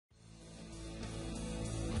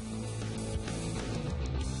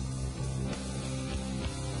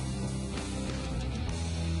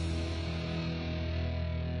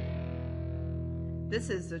This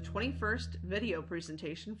is the 21st video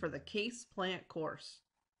presentation for the Case Plant course.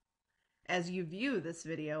 As you view this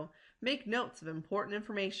video, make notes of important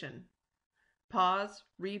information. Pause,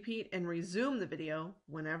 repeat, and resume the video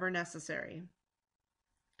whenever necessary.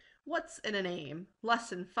 What's in a name?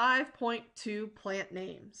 Lesson 5.2 Plant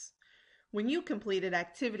Names. When you completed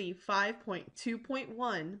activity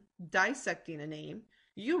 5.2.1, Dissecting a Name,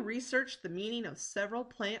 you researched the meaning of several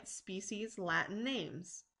plant species' Latin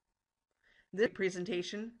names. This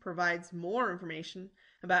presentation provides more information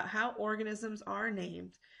about how organisms are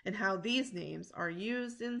named and how these names are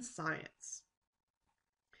used in science.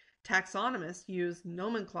 Taxonomists use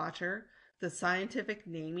nomenclature, the scientific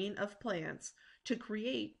naming of plants, to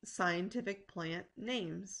create scientific plant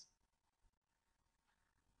names.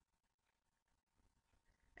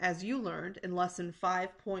 As you learned in Lesson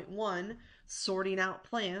 5.1, Sorting Out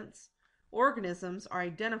Plants, organisms are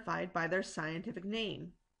identified by their scientific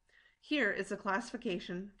name. Here is a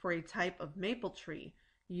classification for a type of maple tree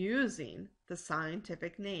using the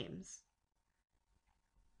scientific names.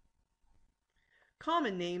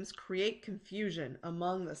 Common names create confusion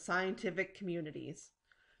among the scientific communities.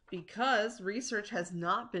 Because research has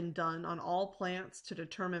not been done on all plants to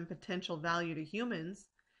determine potential value to humans,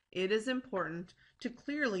 it is important to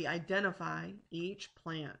clearly identify each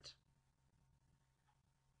plant.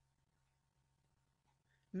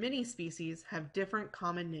 Many species have different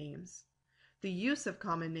common names. The use of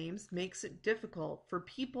common names makes it difficult for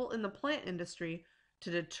people in the plant industry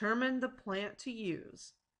to determine the plant to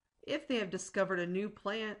use. If they have discovered a new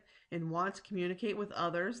plant and want to communicate with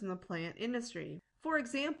others in the plant industry. For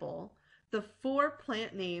example, the 4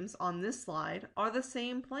 plant names on this slide are the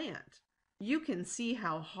same plant. You can see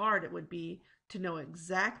how hard it would be to know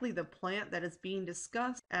exactly the plant that is being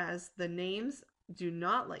discussed, as the names do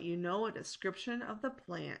not let you know a description of the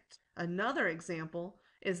plant. Another example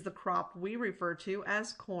is the crop we refer to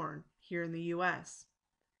as corn here in the U.S.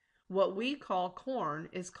 What we call corn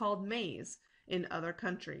is called maize in other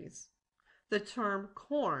countries. The term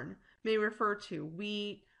corn may refer to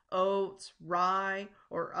wheat, oats, rye,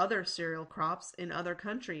 or other cereal crops in other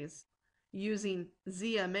countries. Using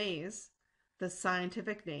Zea mays, the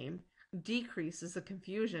scientific name, decreases the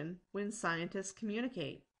confusion when scientists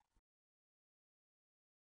communicate.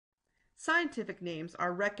 Scientific names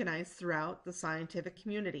are recognized throughout the scientific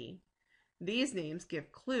community. These names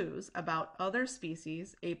give clues about other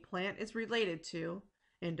species a plant is related to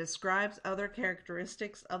and describes other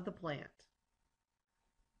characteristics of the plant.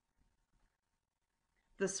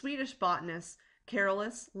 The Swedish botanist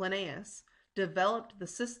Carolus Linnaeus developed the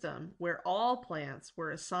system where all plants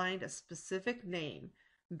were assigned a specific name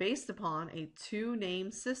based upon a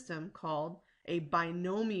 2-name system called a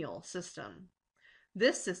binomial system.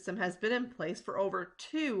 This system has been in place for over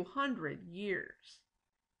 200 years.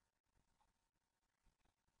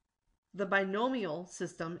 The binomial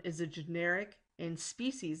system is a generic and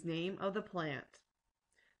species name of the plant.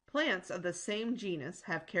 Plants of the same genus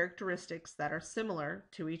have characteristics that are similar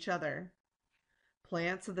to each other.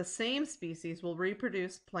 Plants of the same species will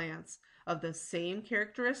reproduce plants of the same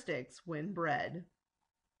characteristics when bred.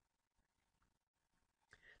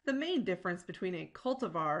 The main difference between a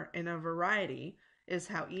cultivar and a variety is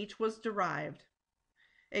how each was derived.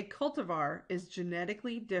 A cultivar is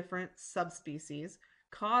genetically different subspecies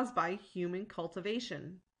caused by human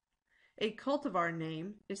cultivation. A cultivar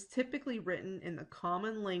name is typically written in the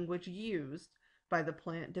common language used by the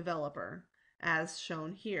plant developer, as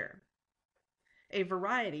shown here. A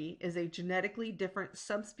variety is a genetically different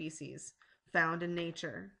subspecies found in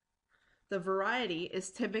nature. The variety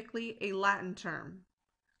is typically a Latin term.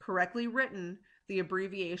 Correctly written, the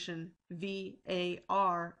abbreviation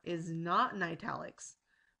VAR is not in italics,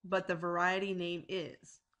 but the variety name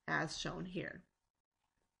is, as shown here.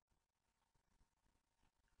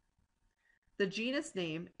 The genus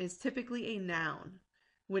name is typically a noun.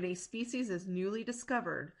 When a species is newly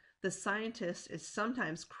discovered, the scientist is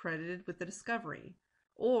sometimes credited with the discovery,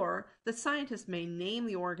 or the scientist may name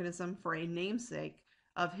the organism for a namesake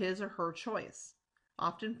of his or her choice,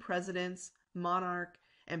 often presidents, monarch,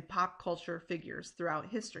 and pop culture figures throughout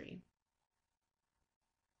history.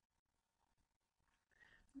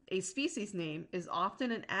 A species name is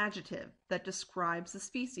often an adjective that describes the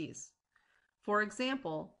species. For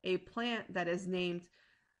example, a plant that is named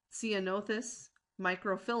Ceanothus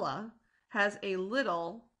microphylla has a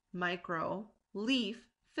little micro leaf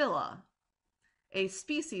phylla. A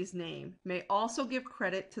species name may also give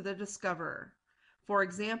credit to the discoverer. For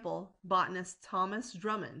example, botanist Thomas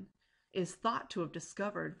Drummond is thought to have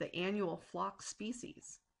discovered the annual phlox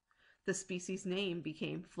species. The species name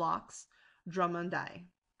became Phlox drummondi.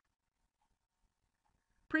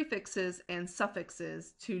 Prefixes and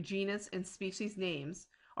suffixes to genus and species names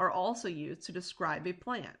are also used to describe a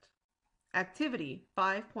plant. Activity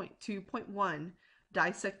 5.2.1,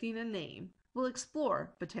 Dissecting a Name, will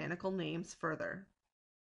explore botanical names further.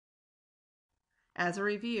 As a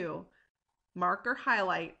review, mark or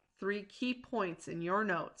highlight 3 key points in your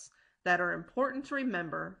notes that are important to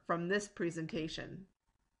remember from this presentation.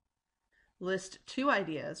 List 2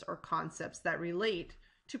 ideas or concepts that relate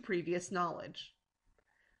to previous knowledge.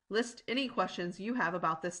 List any questions you have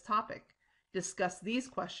about this topic. Discuss these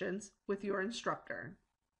questions with your instructor.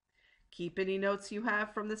 Keep any notes you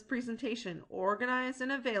have from this presentation organized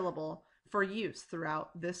and available for use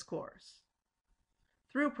throughout this course.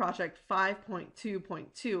 Through Project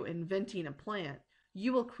 5.2.2, Inventing a Plant,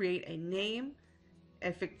 you will create a name,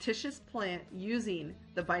 a fictitious plant using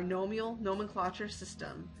the binomial nomenclature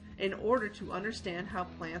system in order to understand how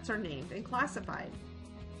plants are named and classified.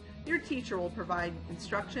 Your teacher will provide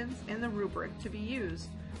instructions and the rubric to be used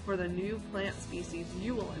for the new plant species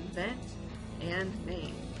you will invent and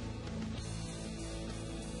name.